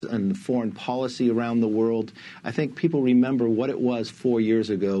and foreign policy around the world. I think people remember what it was 4 years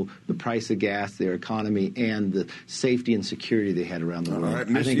ago, the price of gas, their economy, and the safety and security they had around the world.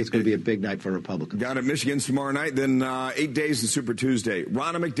 Right, I think it's going to be a big night for Republicans. Got it. Michigan's tomorrow night, then 8 days to Super Tuesday.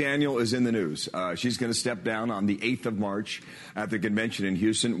 Ronna McDaniel is in the news. She's going to step down on the 8th of March at the convention in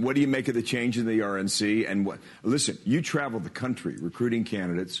Houston. What do you make of the change in the RNC? And listen, you travel the country recruiting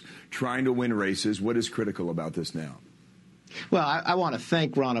candidates, trying to win races. What is critical about this now? Well, I want to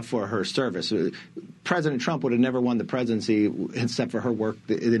thank Ronna for her service. President Trump would have never won the presidency except for her work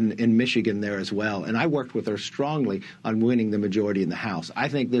in Michigan there as well. And I worked with her strongly on winning the majority in the House. I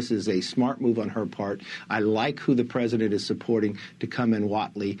think this is a smart move on her part. I like who the president is supporting to come in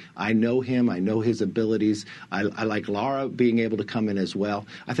Whatley. I know him. I know his abilities. I like Laura being able to come in as well.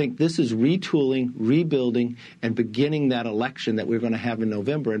 I think this is retooling, rebuilding, and beginning that election that we're going to have in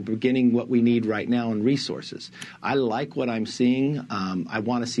November and beginning what we need right now in resources. I like what I'm seeing. I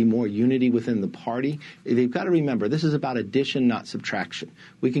want to see more unity within the party. They've got to remember, this is about addition, not subtraction.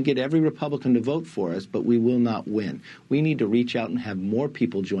 We can get every Republican to vote for us, but we will not win. We need to reach out and have more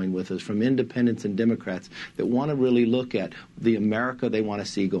people join with us from independents and Democrats that want to really look at the America they want to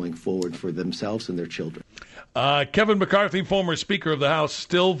see going forward for themselves and their children. Kevin McCarthy, former Speaker of the House,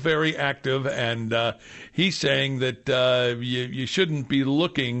 still very active, and he's saying that you shouldn't be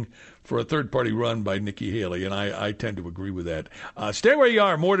looking for a third-party run by Nikki Haley, and I tend to agree with that. Stay where you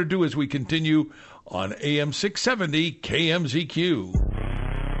are. More to do as we continue on AM 670 KMZQ.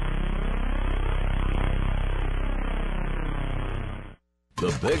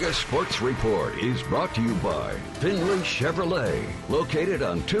 The biggest sports report is brought to you by Findlay Chevrolet, located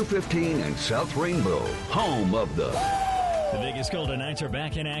on 215 and South Rainbow, home of the... The Vegas Golden Knights are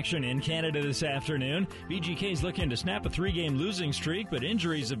back in action in Canada this afternoon. VGK's looking to snap a 3-game losing streak, but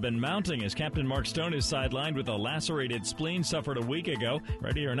injuries have been mounting as Captain Mark Stone is sidelined with a lacerated spleen suffered a week ago.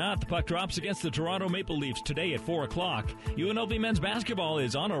 Ready or not, the puck drops against the Toronto Maple Leafs today at 4 o'clock. UNLV men's basketball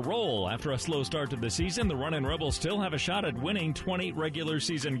is on a roll. After a slow start to the season, the Runnin' Rebels still have a shot at winning 20 regular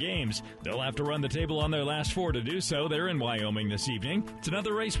season games. They'll have to run the table on their last 4 to do so. They're in Wyoming this evening. It's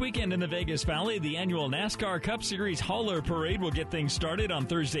another race weekend in the Vegas Valley. The annual NASCAR Cup Series Hauler Parade will get things started on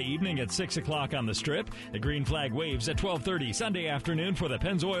Thursday evening at 6 o'clock on the Strip. The green flag waves at 12:30 Sunday afternoon for the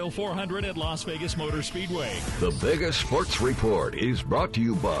Pennzoil 400 at Las Vegas Motor Speedway. The biggest sports report is brought to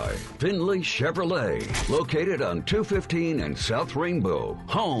you by Findlay Chevrolet, located on 215 and South Rainbow,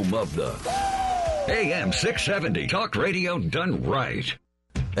 home of the AM 670 Talk Radio done right.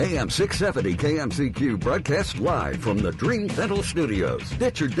 AM 670 KMZQ broadcasts live from the Dream Dental Studios.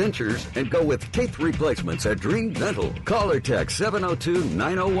 Ditch your dentures and go with teeth replacements at Dream Dental. Call or text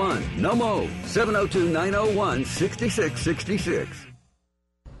 702-901. No more. 702-901-6666.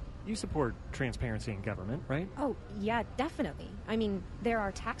 You support transparency in government, right? Oh, yeah, definitely. I mean, there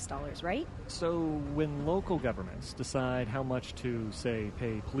are tax dollars, right? So when local governments decide how much to, say,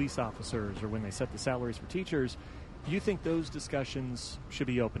 pay police officers or when they set the salaries for teachers, you think those discussions should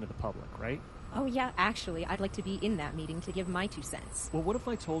be open to the public, right? Oh, yeah, actually, I'd like to be in that meeting to give my 2 cents. Well, what if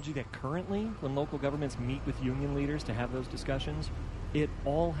I told you that currently, when local governments meet with union leaders to have those discussions, it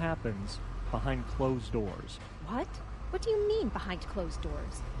all happens behind closed doors? What? What do you mean behind closed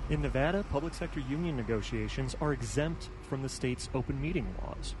doors? In Nevada, public sector union negotiations are exempt from the state's open meeting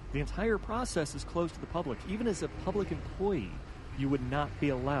laws. The entire process is closed to the public. Even as a public employee, you would not be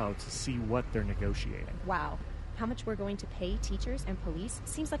allowed to see what they're negotiating. Wow. How much we're going to pay teachers and police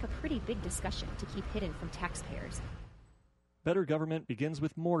seems like a pretty big discussion to keep hidden from taxpayers. Better government begins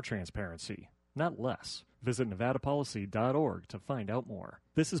with more transparency, not less. Visit nevadapolicy.org to find out more.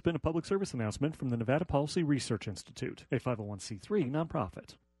 This has been a public service announcement from the Nevada Policy Research Institute, a 501c3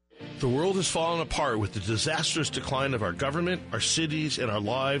 nonprofit. The world has fallen apart with the disastrous decline of our government, our cities, and our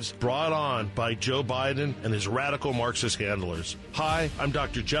lives brought on by Joe Biden and his radical Marxist handlers. Hi, I'm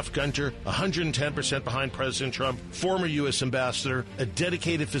Dr. Jeff Gunter, 110% behind President Trump, former U.S. ambassador, a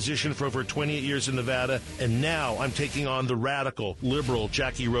dedicated physician for over 28 years in Nevada, and now I'm taking on the radical, liberal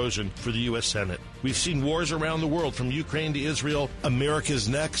Jackie Rosen for the U.S. Senate. We've seen wars around the world, from Ukraine to Israel. America's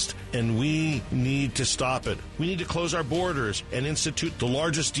next, and we need to stop it. We need to close our borders and institute the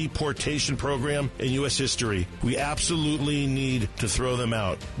largest deportation program in U.S. history. We absolutely need to throw them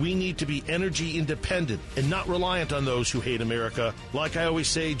out. We need to be energy independent and not reliant on those who hate America. Like I always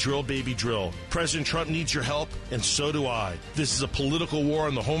say, drill, baby, drill. President Trump needs your help, and so do I. This is a political war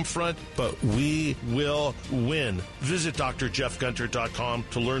on the home front, but we will win. Visit drjeffgunter.com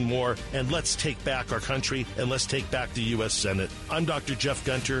to learn more, and let's take back our country, and let's take back the U.S. Senate. I'm Dr. Jeff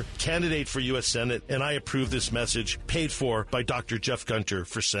Gunter, candidate for U.S. Senate, and I approve this message, paid for by Dr. Jeff Gunter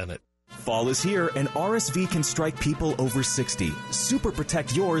for Senate. Fall is here, and RSV can strike people over 60. Super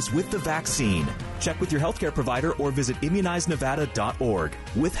protect yours with the vaccine. Check with your healthcare provider or visit immunizenevada.org.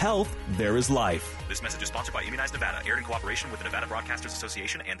 With health, there is life. This message is sponsored by Immunize Nevada, aired in cooperation with the Nevada Broadcasters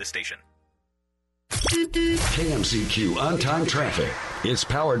Association and this station. KMZQ On-Time Traffic is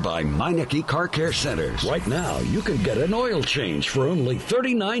powered by Meineke Car Care Centers. Right now, you can get an oil change for only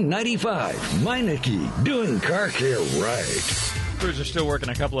 $39.95. Meineke, doing car care right. Crews are still working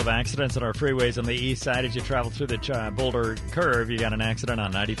a couple of accidents on our freeways on the east side as you travel through the Boulder Curve. You got an accident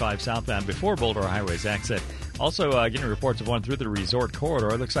on 95 southbound before Boulder Highway's exit. Also, getting reports of one through the resort corridor.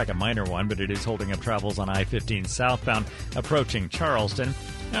 It looks like a minor one, but it is holding up travels on I-15 southbound approaching Charleston.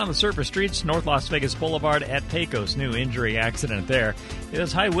 Now on the surface streets, North Las Vegas Boulevard at Pecos, new injury accident there.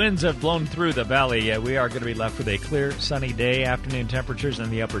 As high winds have blown through the valley, we are going to be left with a clear, sunny day. Afternoon temperatures in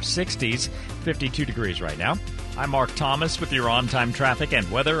the upper 60s, 52 degrees right now. I'm Mark Thomas with your on-time traffic and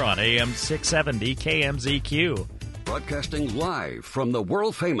weather on AM 670 KMZQ. Broadcasting live from the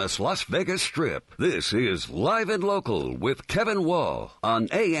world-famous Las Vegas Strip, this is Live and Local with Kevin Wall on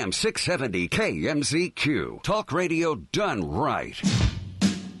AM 670 KMZQ. Talk radio done right.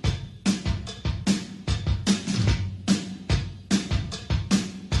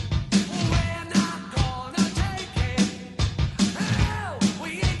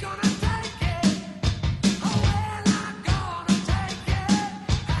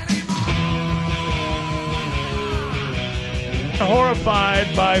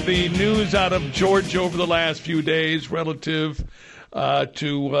 Horrified by the news out of Georgia over the last few days relative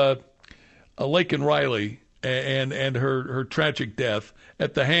to Laken Riley and her tragic death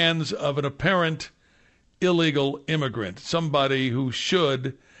at the hands of an apparent illegal immigrant, somebody who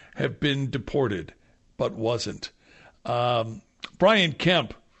should have been deported but wasn't. Brian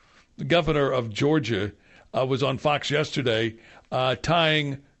Kemp, the governor of Georgia, was on Fox yesterday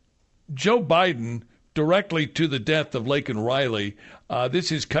tying Joe Biden directly to the death of Laken Riley.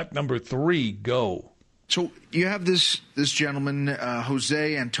 This is cut number 3. Go. So you have this gentleman,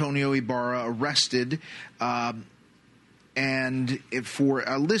 Jose Antonio Ibarra, arrested and for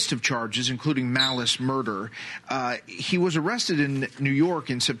a list of charges, including malice murder. He was arrested in New York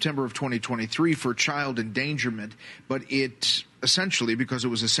in September of 2023 for child endangerment, but it essentially, because it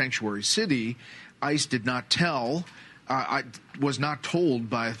was a sanctuary city, ICE did not tell I was not told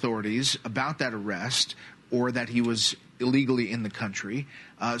by authorities about that arrest or that he was illegally in the country,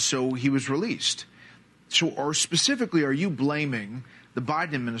 so he was released. So, or specifically, are you blaming the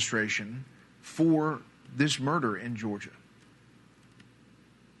Biden administration for this murder in Georgia?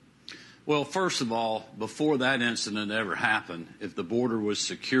 Well, first of all, before that incident ever happened, if the border was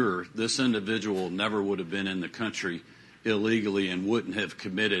secure, this individual never would have been in the country illegally and wouldn't have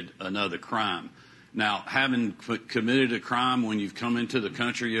committed another crime. Now, having committed a crime when you've come into the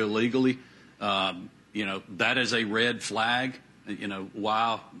country illegally, that is a red flag.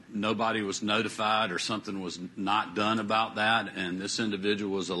 While nobody was notified or something was not done about that, and this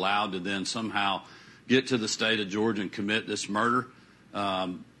individual was allowed to then somehow get to the state of Georgia and commit this murder,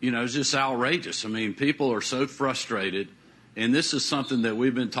 it's just outrageous. I mean, people are so frustrated, and this is something that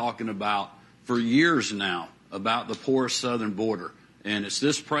we've been talking about for years now, about the porous southern border. And it's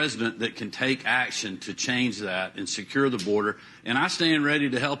this president that can take action to change that and secure the border. And I stand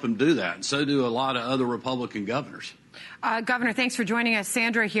ready to help him do that. And so do a lot of other Republican governors. Governor, thanks for joining us.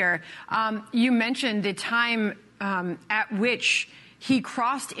 Sandra here. You mentioned the time at which he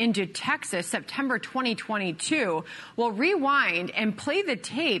crossed into Texas, September 2022. Well, rewind and play the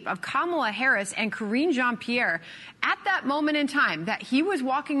tape of Kamala Harris and Karine Jean-Pierre at that moment in time that he was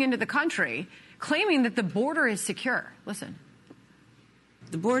walking into the country claiming that the border is secure. Listen.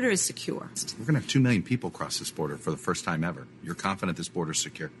 The border is secure. We're going to have 2 million people cross this border for the first time ever. You're confident this border is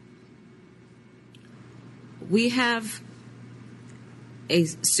secure? We have a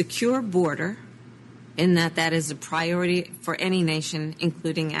secure border in that is a priority for any nation,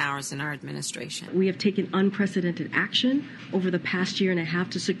 including ours and our administration. We have taken unprecedented action over the past year and a half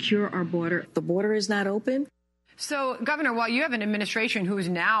to secure our border. The border is not open. So, Governor, while you have an administration who is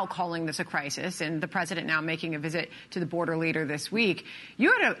now calling this a crisis and the president now making a visit to the border later this week,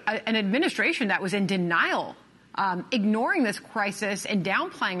 you had an administration that was in denial, ignoring this crisis and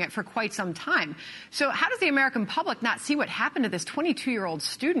downplaying it for quite some time. So how does the American public not see what happened to this 22-year-old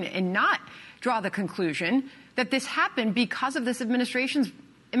student and not draw the conclusion that this happened because of this administration's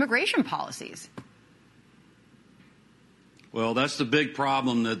immigration policies? Well, that's the big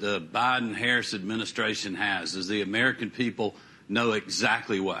problem that the Biden-Harris administration has, is the American people know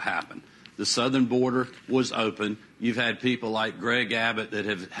exactly what happened. The southern border was open. You've had people like Greg Abbott that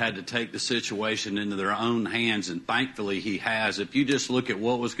have had to take the situation into their own hands, and thankfully he has. If you just look at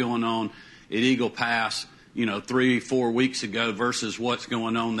what was going on at Eagle Pass, 3-4 weeks ago versus what's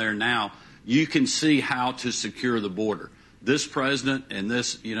going on there now, you can see how to secure the border. This president and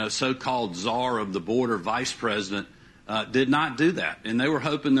this, so-called czar of the border, vice president, did not do that. And they were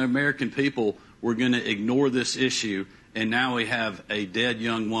hoping the American people were going to ignore this issue, and now we have a dead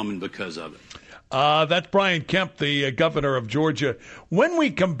young woman because of it. That's Brian Kemp, the governor of Georgia. When we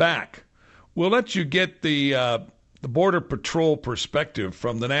come back, we'll let you get the Border Patrol perspective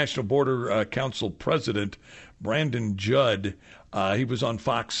from the National Border Council president, Brandon Judd. He was on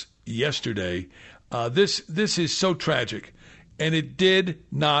Fox yesterday. This is so tragic, and it did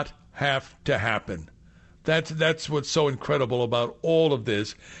not have to happen. That's what's so incredible about all of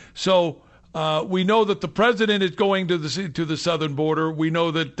this. So we know that the president is going to the southern border. We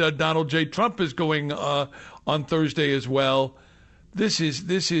know that Donald J. Trump is going on Thursday as well. This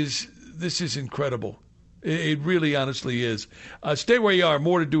is incredible. It really, honestly is. Stay where you are.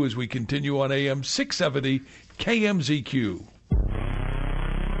 More to do as we continue on AM 670 KMZQ.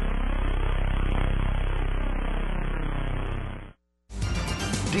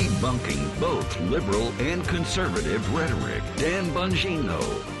 Debunking both liberal and conservative rhetoric. Dan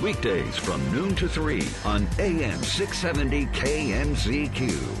Bongino. Weekdays from noon to 3 on AM 670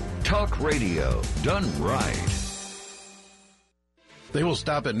 KMZQ. Talk radio done right. They will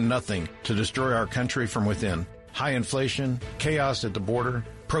stop at nothing to destroy our country from within. High inflation, chaos at the border,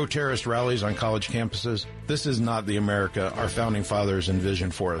 pro-terrorist rallies on college campuses. This is not the America our founding fathers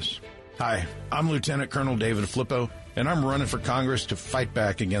envisioned for us. Hi, I'm Lieutenant Colonel David Flippo, and I'm running for Congress to fight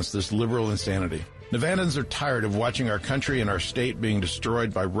back against this liberal insanity. Nevadans are tired of watching our country and our state being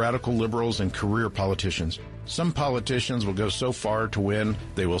destroyed by radical liberals and career politicians. Some politicians will go so far to win,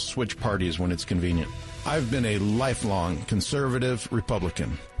 they will switch parties when it's convenient. I've been a lifelong conservative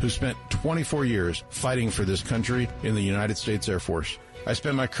Republican who spent 24 years fighting for this country in the United States Air Force. I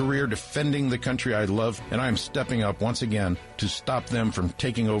spent my career defending the country I love, and I am stepping up once again to stop them from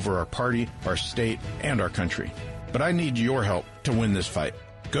taking over our party, our state, and our country. But I need your help to win this fight.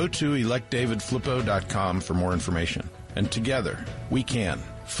 Go to electdavidflippo.com for more information. And together, we can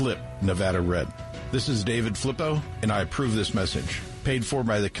flip Nevada red. This is David Flippo, and I approve this message. Paid for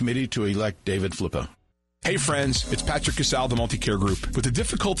by the Committee to Elect David Flippo. Hey friends, it's Patrick Casal, the Multicare Group. With the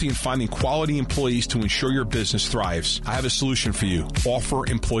difficulty in finding quality employees to ensure your business thrives, I have a solution for you. Offer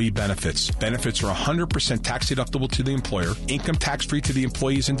employee benefits. Benefits are 100% tax deductible to the employer, income tax-free to the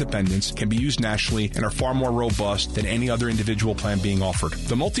employees and dependents, can be used nationally, and are far more robust than any other individual plan being offered.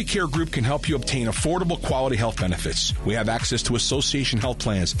 The Multicare Group can help you obtain affordable quality health benefits. We have access to association health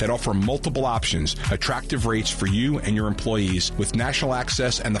plans that offer multiple options, attractive rates for you and your employees, with national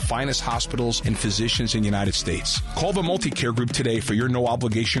access and the finest hospitals and physicians in the United States. Call the Multicare Group today for your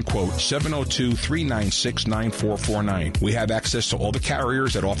no-obligation quote, 702-396-9449. We have access to all the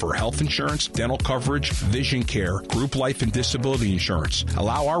carriers that offer health insurance, dental coverage, vision care, group life and disability insurance.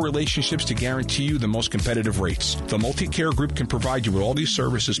 Allow our relationships to guarantee you the most competitive rates. The Multicare Group can provide you with all these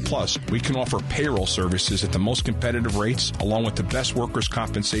services, plus we can offer payroll services at the most competitive rates, along with the best workers'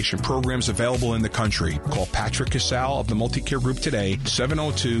 compensation programs available in the country. Call Patrick Casal of the Multicare Group today,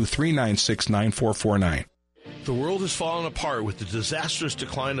 702-396-9449. The world has fallen apart with the disastrous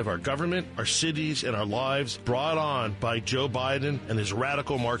decline of our government, our cities, and our lives brought on by Joe Biden and his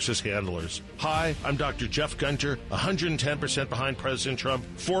radical Marxist handlers. Hi, I'm Dr. Jeff Gunter, 110% behind President Trump,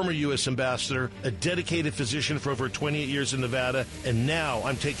 former U.S. ambassador, a dedicated physician for over 28 years in Nevada, and now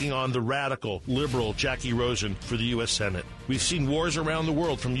I'm taking on the radical, liberal Jackie Rosen for the U.S. Senate. We've seen wars around the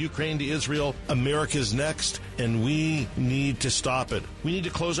world, from Ukraine to Israel. America's next, and we need to stop it. We need to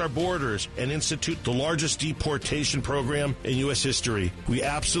close our borders and institute the largest deportation program in U.S. history. We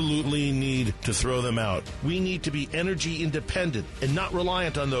absolutely need to throw them out. We need to be energy independent and not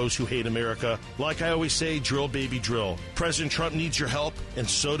reliant on those who hate America. Like I always say, drill, baby, drill. President Trump needs your help, and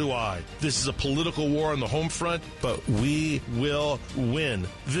so do I. This is a political war on the home front, but we will win.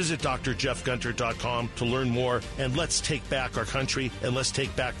 Visit drjeffgunter.com to learn more, and let's take back our country, and let's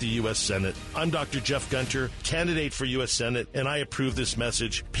take back the U.S. Senate. I'm Dr. Jeff Gunter, candidate for U.S. Senate, and I approve this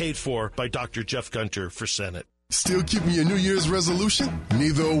message, paid for by Dr. Jeff Gunter for Senate. Still keeping your New Year's resolution?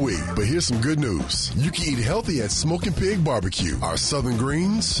 Neither are we. But here's some good news. You can eat healthy at Smoking Pig Barbecue. Our southern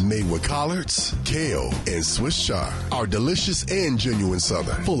greens made with collards, kale, and Swiss chard. Our delicious and genuine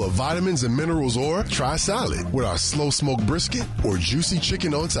southern, full of vitamins and minerals. Or try salad with our slow smoked brisket or juicy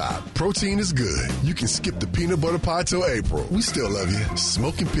chicken on top. Protein is good. You can skip the peanut butter pie till April. We still love you.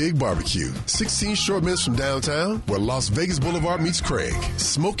 Smoking Pig Barbecue. 16 short minutes from downtown, where Las Vegas Boulevard meets Craig.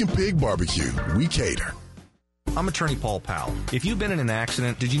 Smoking Pig Barbecue. We cater. I'm attorney Paul Powell. If you've been in an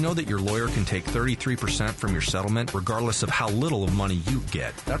accident, did you know that your lawyer can take 33% from your settlement regardless of how little of money you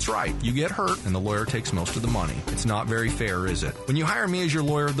get? That's right. You get hurt and the lawyer takes most of the money. It's not very fair, is it? When you hire me as your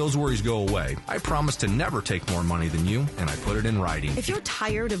lawyer, those worries go away. I promise to never take more money than you, and I put it in writing. If you're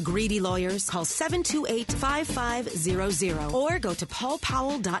tired of greedy lawyers, call 728-5500 or go to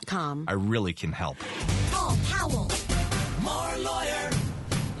paulpowell.com. I really can help. Paul Powell. More lawyer,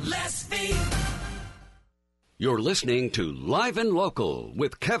 less fee. You're listening to Live and Local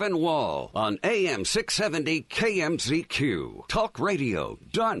with Kevin Wall on AM 670 KMZQ. Talk radio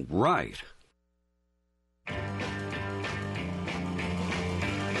done right. People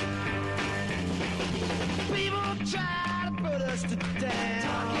try to put us to down.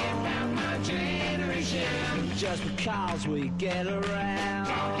 Talking about my generation. Just because we get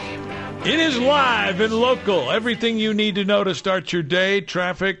around. It is Live and Local. Everything you need to know to start your day.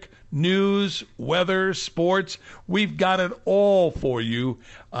 Traffic, news, weather, sports. We've got it all for you.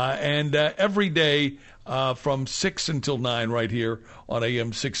 And every day from 6 until 9 right here on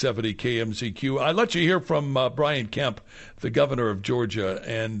AM 670 KMZQ. I let you hear from Brian Kemp, the governor of Georgia.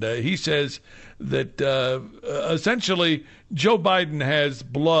 And he says that essentially Joe Biden has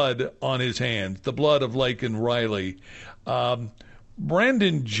blood on his hands, the blood of Laken Riley.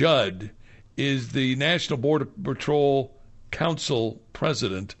 Brandon Judd is the National Border Patrol Council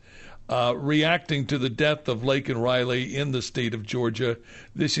president. Reacting to the death of Laken Riley in the state of Georgia.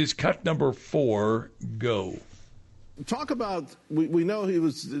 This is cut number 4. Go. Talk about, we know he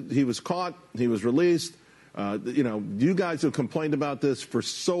was caught, he was released. You guys have complained about this for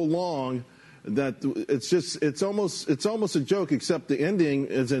so long that it's almost a joke, except the ending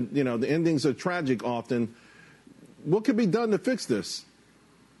isn't, the endings are tragic often. What could be done to fix this?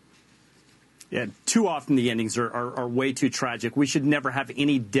 Yeah, too often the endings are way too tragic. We should never have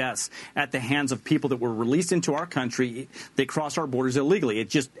any deaths at the hands of people that were released into our country. They crossed our borders illegally. It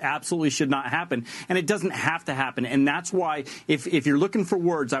just absolutely should not happen, and it doesn't have to happen. And that's why, if you're looking for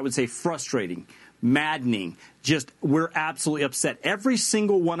words, I would say frustrating, maddening. Just, we're absolutely upset. Every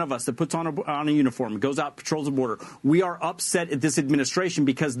single one of us that puts on a uniform, goes out, patrols the border, we are upset at this administration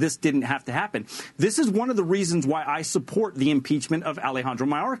because this didn't have to happen. This is one of the reasons why I support the impeachment of Alejandro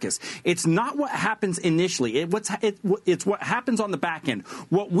Mayorkas. It's not what happens initially. It's what happens on the back end.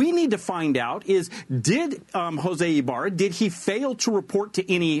 What we need to find out is, did Jose Ibarra, did he fail to report to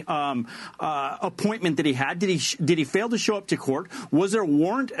any appointment that he had? Did he fail to show up to court? Was there a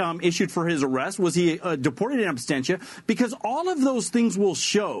warrant issued for his arrest? Was he deported in absentia? Because all of those things will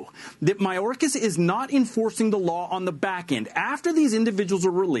show that Mayorkas is not enforcing the law on the back end. After these individuals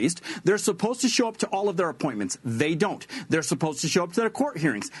are released, they're supposed to show up to all of their appointments. They don't. They're supposed to show up to their court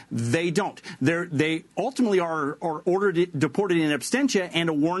hearings. They don't. They ultimately are deported in absentia, and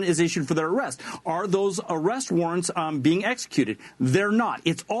a warrant is issued for their arrest. Are those arrest warrants being executed? They're not.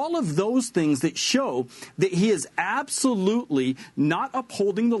 It's all of those things that show that he is absolutely not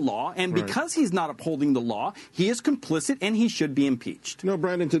upholding the law, and because he's not upholding the law, he is complicit and he should be impeached.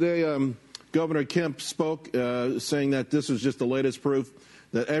 Brandon, today Governor Kemp spoke saying that this was just the latest proof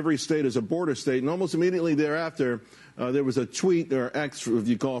that every state is a border state. And almost immediately thereafter, there was a tweet, or X, if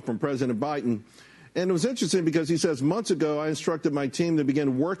you call, from President Biden. And it was interesting because he says, months ago, I instructed my team to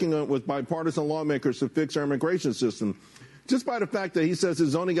begin working with bipartisan lawmakers to fix our immigration system. Just by the fact that he says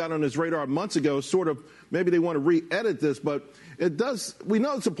it's only got on his radar months ago, sort of, maybe they want to re-edit this, but it does. We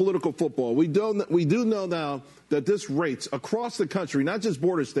know it's a political football. We do know now that this rates across the country, not just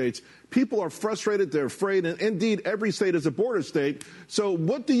border states. People are frustrated. They're afraid. And indeed, every state is a border state. So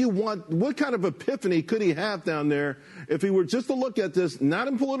what do you want? What kind of epiphany could he have down there if he were just to look at this, not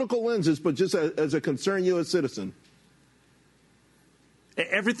in political lenses, but just as a concerned U.S. citizen?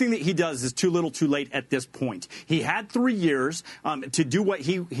 Everything that he does is too little too late at this point. He had 3 years to do what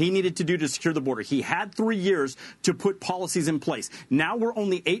he needed to do to secure the border. He had 3 years to put policies in place. Now we're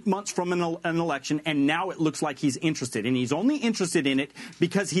only 8 months from an election, and now it looks like he's interested. And he's only interested in it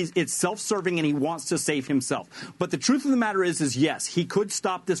because it's self-serving and he wants to save himself. But the truth of the matter is yes, he could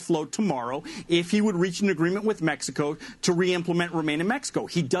stop this flow tomorrow if he would reach an agreement with Mexico to re-implement Remain in Mexico.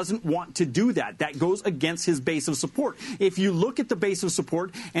 He doesn't want to do that. That goes against his base of support. If you look at the base of support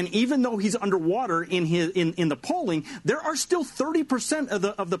support. And even though he's underwater in the polling, there are still 30%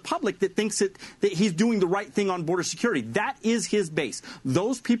 of the public that thinks that he's doing the right thing on border security. That is his base.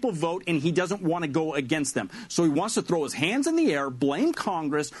 Those people vote, and he doesn't want to go against them. So he wants to throw his hands in the air, blame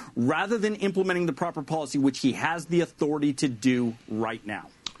Congress, rather than implementing the proper policy, which he has the authority to do right now.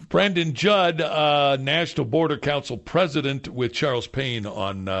 Brandon Judd, National Border Council president with Charles Payne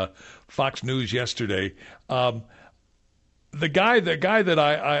on Fox News yesterday. The guy that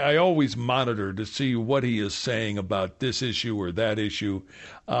I always monitor to see what he is saying about this issue or that issue,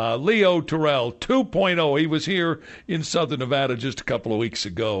 Leo Terrell 2.0. He was here in Southern Nevada just a couple of weeks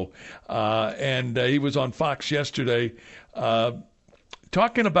ago, and he was on Fox yesterday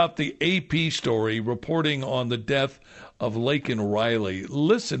talking about the AP story reporting on the death of Laken Riley.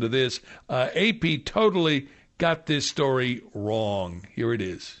 Listen to this. AP totally got this story wrong. Here it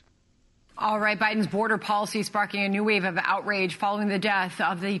is. All right, Biden's border policy sparking a new wave of outrage following the death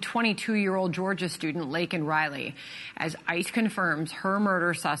of the 22-year-old Georgia student, Laken Riley, as ICE confirms her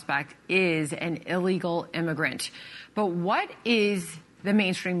murder suspect is an illegal immigrant. But what is the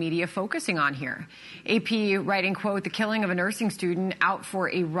mainstream media focusing on here? AP writing, quote, the killing of a nursing student out for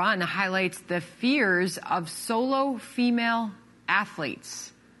a run highlights the fears of solo female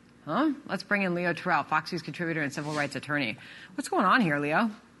athletes. Huh? Let's bring in Leo Terrell, Fox News contributor and civil rights attorney. What's going on here, Leo?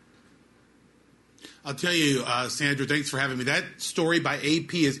 I'll tell you, Sandra, thanks for having me. That story by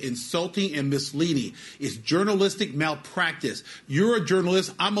AP is insulting and misleading. It's journalistic malpractice. You're a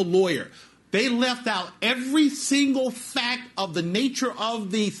journalist. I'm a lawyer. They left out every single fact of the nature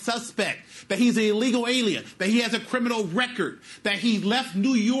of the suspect, that he's an illegal alien, that he has a criminal record, that he left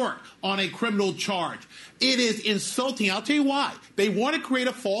New York on a criminal charge. It is insulting. I'll tell you why. They want to create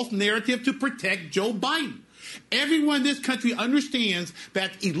a false narrative to protect Joe Biden. Everyone in this country understands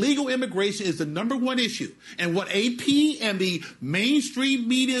that illegal immigration is the number one issue. And what AP and the mainstream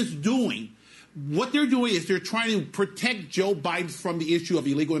media is doing, what they're doing is they're trying to protect Joe Biden from the issue of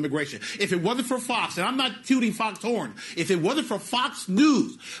illegal immigration. If it wasn't for Fox, and I'm not tooting Fox horn, if it wasn't for Fox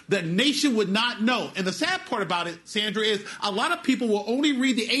News, the nation would not know. And the sad part about it, Sandra, is a lot of people will only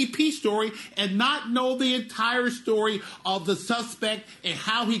read the AP story and not know the entire story of the suspect and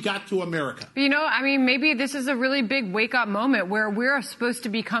how he got to America. You know, I mean, maybe this is a really big wake-up moment where we're supposed to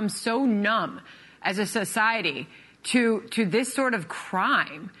become so numb as a society to this sort of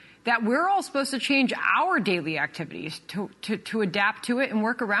crime that we're all supposed to change our daily activities to adapt to it and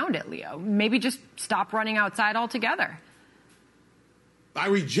work around it, Leo. Maybe just stop running outside altogether. I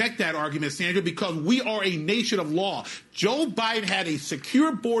reject that argument, Sandra, because we are a nation of law. Joe Biden had a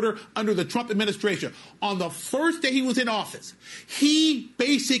secure border under the Trump administration. On the first day he was in office, he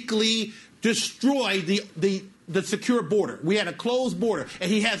basically destroyed the secure border. We had a closed border, and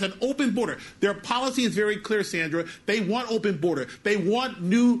he has an open border. Their policy is very clear, Sandra. They want open border. They want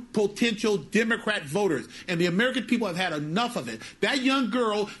new potential Democrat voters, and the American people have had enough of it. That young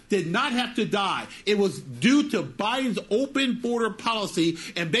girl did not have to die. It was due to Biden's open border policy,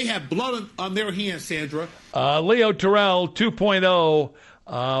 and they have blood on their hands, Sandra. Leo Terrell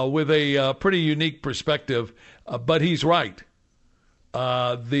 2.0 with a pretty unique perspective, but he's right.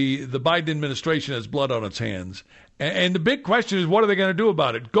 The Biden administration has blood on its hands. And the big question is, what are they going to do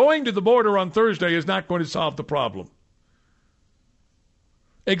about it? Going to the border on Thursday is not going to solve the problem.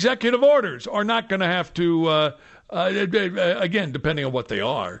 Executive orders are not going to have to, again, depending on what they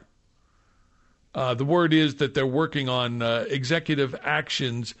are. The word is that they're working on executive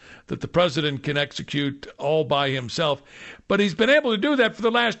actions that the president can execute all by himself. But he's been able to do that for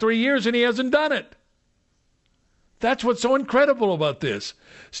the last 3 years, and he hasn't done it. That's what's so incredible about this.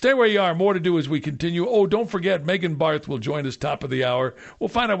 Stay where you are. More to do as we continue. Oh, don't forget, Megan Barth will join us top of the hour. We'll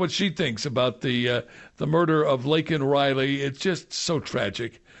find out what she thinks about the murder of Laken Riley. It's just so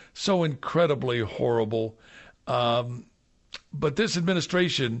tragic, so incredibly horrible. But this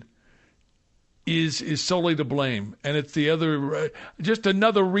administration is solely to blame, and it's the other, just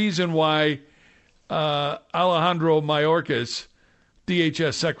another reason why Alejandro Mayorkas,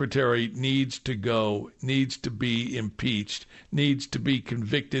 DHS secretary, needs to go, needs to be impeached, needs to be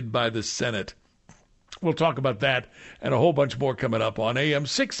convicted by the Senate. We'll talk about that and a whole bunch more coming up on AM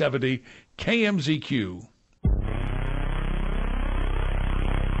 670 KMZQ.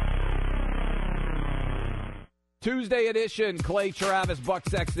 Tuesday edition, Clay Travis, Buck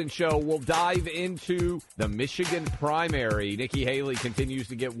Sexton Show. We'll dive into the Michigan primary. Nikki Haley continues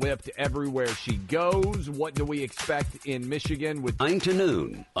to get whipped everywhere she goes. What do we expect in Michigan? With 9 to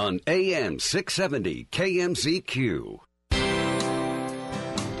noon on AM 670 KMZQ.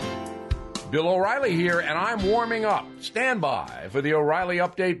 Bill O'Reilly here, and I'm warming up. Stand by for the O'Reilly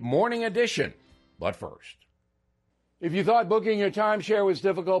Update Morning Edition. But first, If you thought booking your timeshare was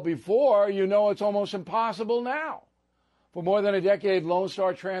difficult before, you know it's almost impossible now. For more than a decade, Lone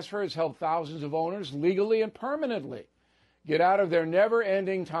Star Transfer has helped thousands of owners legally and permanently get out of their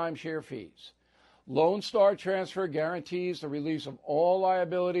never-ending timeshare fees. Lone Star Transfer guarantees the release of all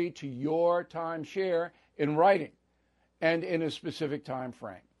liability to your timeshare in writing and in a specific time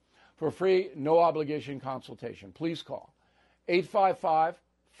frame. For free, no-obligation consultation, please call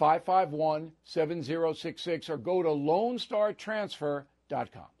 855-551-7066 or go to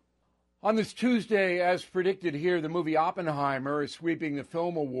LoneStarTransfer.com. On this Tuesday, as predicted here, the movie Oppenheimer is sweeping the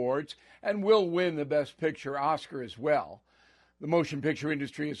film awards and will win the Best Picture Oscar as well. The motion picture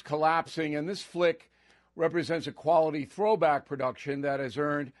industry is collapsing, and this flick represents a quality throwback production that has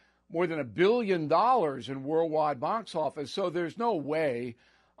earned more than $1 billion in worldwide box office, so there's no way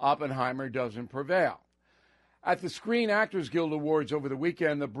Oppenheimer doesn't prevail. At the Screen Actors Guild Awards over the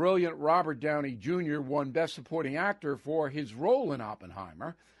weekend, the brilliant Robert Downey Jr. won Best Supporting Actor for his role in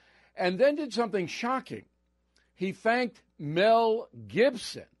Oppenheimer, and then did something shocking. He thanked Mel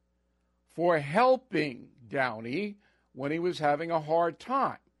Gibson for helping Downey when he was having a hard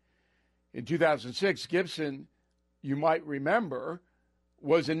time. In 2006, Gibson, you might remember,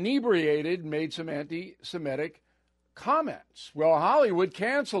 was inebriated and made some anti-Semitic comments. Well, Hollywood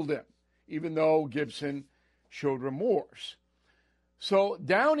canceled him, even though Gibson showed remorse. So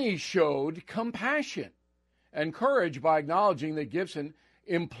Downey showed compassion and courage by acknowledging that Gibson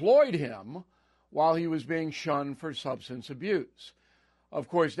employed him while he was being shunned for substance abuse. Of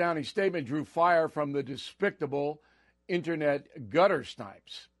course, Downey's statement drew fire from the despicable internet gutter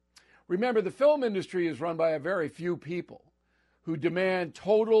snipes. Remember, the film industry is run by a very few people who demand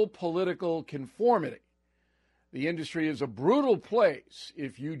total political conformity. The industry is a brutal place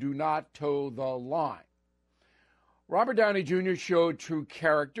if you do not toe the line. Robert Downey Jr. showed true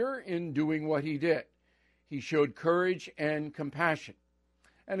character in doing what he did. He showed courage and compassion,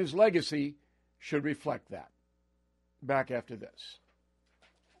 and his legacy should reflect that. Back after this.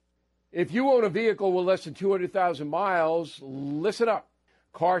 If you own a vehicle with less than 200,000 miles, listen up.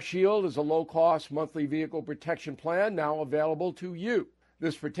 CarShield is a low-cost monthly vehicle protection plan now available to you.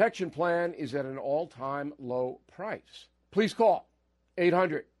 This protection plan is at an all-time low price. Please call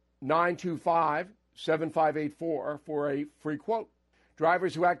 800-925-7584 for a free quote.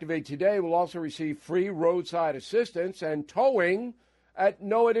 Drivers who activate today will also receive free roadside assistance and towing at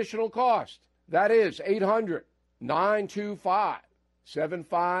no additional cost. That is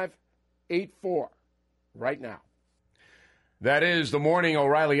 800-925-7584 right now. That is the Morning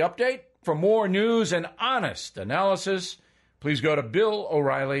O'Reilly Update. For more news and honest analysis, please go to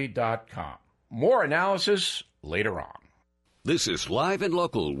BillO'Reilly.com. More analysis later on. This is Live and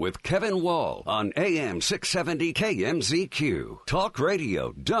Local with Kevin Wall on AM 670 KMZQ. Talk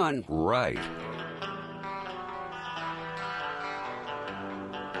radio done right.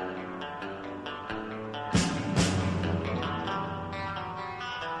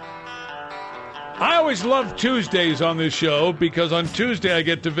 I always love Tuesdays on this show because on Tuesday I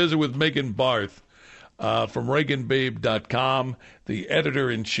get to visit with Megan Barth from ReaganBabe.com, the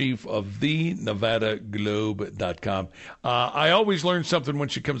editor-in-chief of TheNevadaGlobe.com. I always learn something when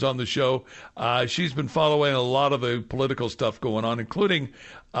she comes on the show. She's been following a lot of the political stuff going on, including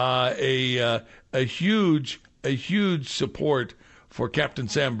a huge support for Captain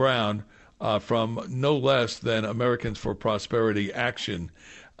Sam Brown from no less than Americans for Prosperity Action.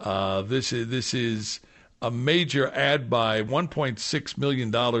 This is a major ad buy, $1.6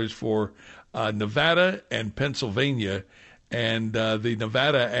 million for Nevada and Pennsylvania. And the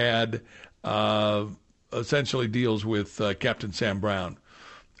Nevada ad essentially deals with Captain Sam Brown.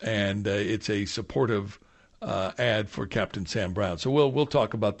 And it's a supportive ad for Captain Sam Brown. So we'll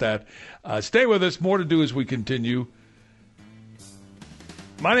talk about that. Stay with us. More to do as we continue.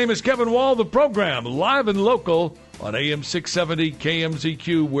 My name is Kevin Wall, the program Live and Local on AM 670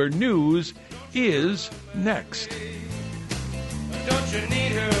 KMZQ, where news is next. Don't you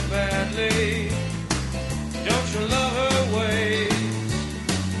need her badly? Don't you love her ways?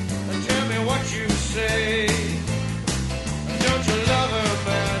 Tell me what you say. Don't you love her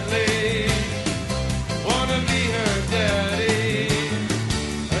badly? Wanna be her daddy?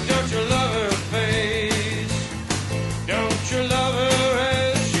 Don't you love her face? Don't you love her?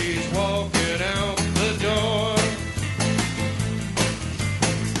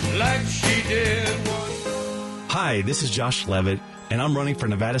 Hi, this is Josh Levitt, and I'm running for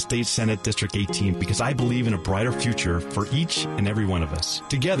Nevada State Senate District 18 because I believe in a brighter future for each and every one of us.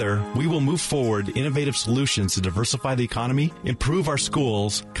 Together, we will move forward innovative solutions to diversify the economy, improve our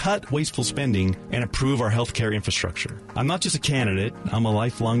schools, cut wasteful spending, and improve our healthcare infrastructure. I'm not just a candidate, I'm a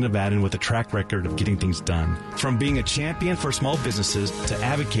lifelong Nevadan with a track record of getting things done. From being a champion for small businesses to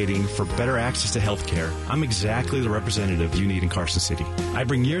advocating for better access to healthcare, I'm exactly the representative you need in Carson City. I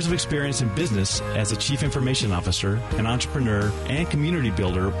bring years of experience in business as a chief information officer, an entrepreneur, and community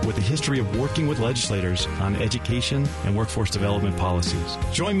builder with a history of working with legislators on education and workforce development policies.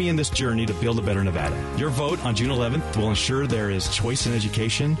 Join me in this journey to build a better Nevada. Your vote on June 11th will ensure there is choice in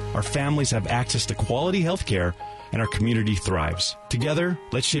education, our families have access to quality health care, and our community thrives. Together,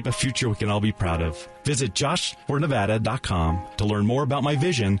 let's shape a future we can all be proud of. Visit joshfornevada.com to learn more about my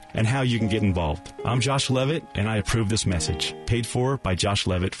vision and how you can get involved. I'm Josh Levitt, and I approve this message. Paid for by Josh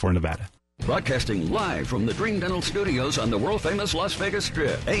Levitt for Nevada. Broadcasting live from the Dream Dental Studios on the world-famous Las Vegas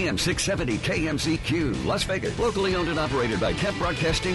Strip. AM 670 KMZQ, Las Vegas. Locally owned and operated by Kemp Broadcasting.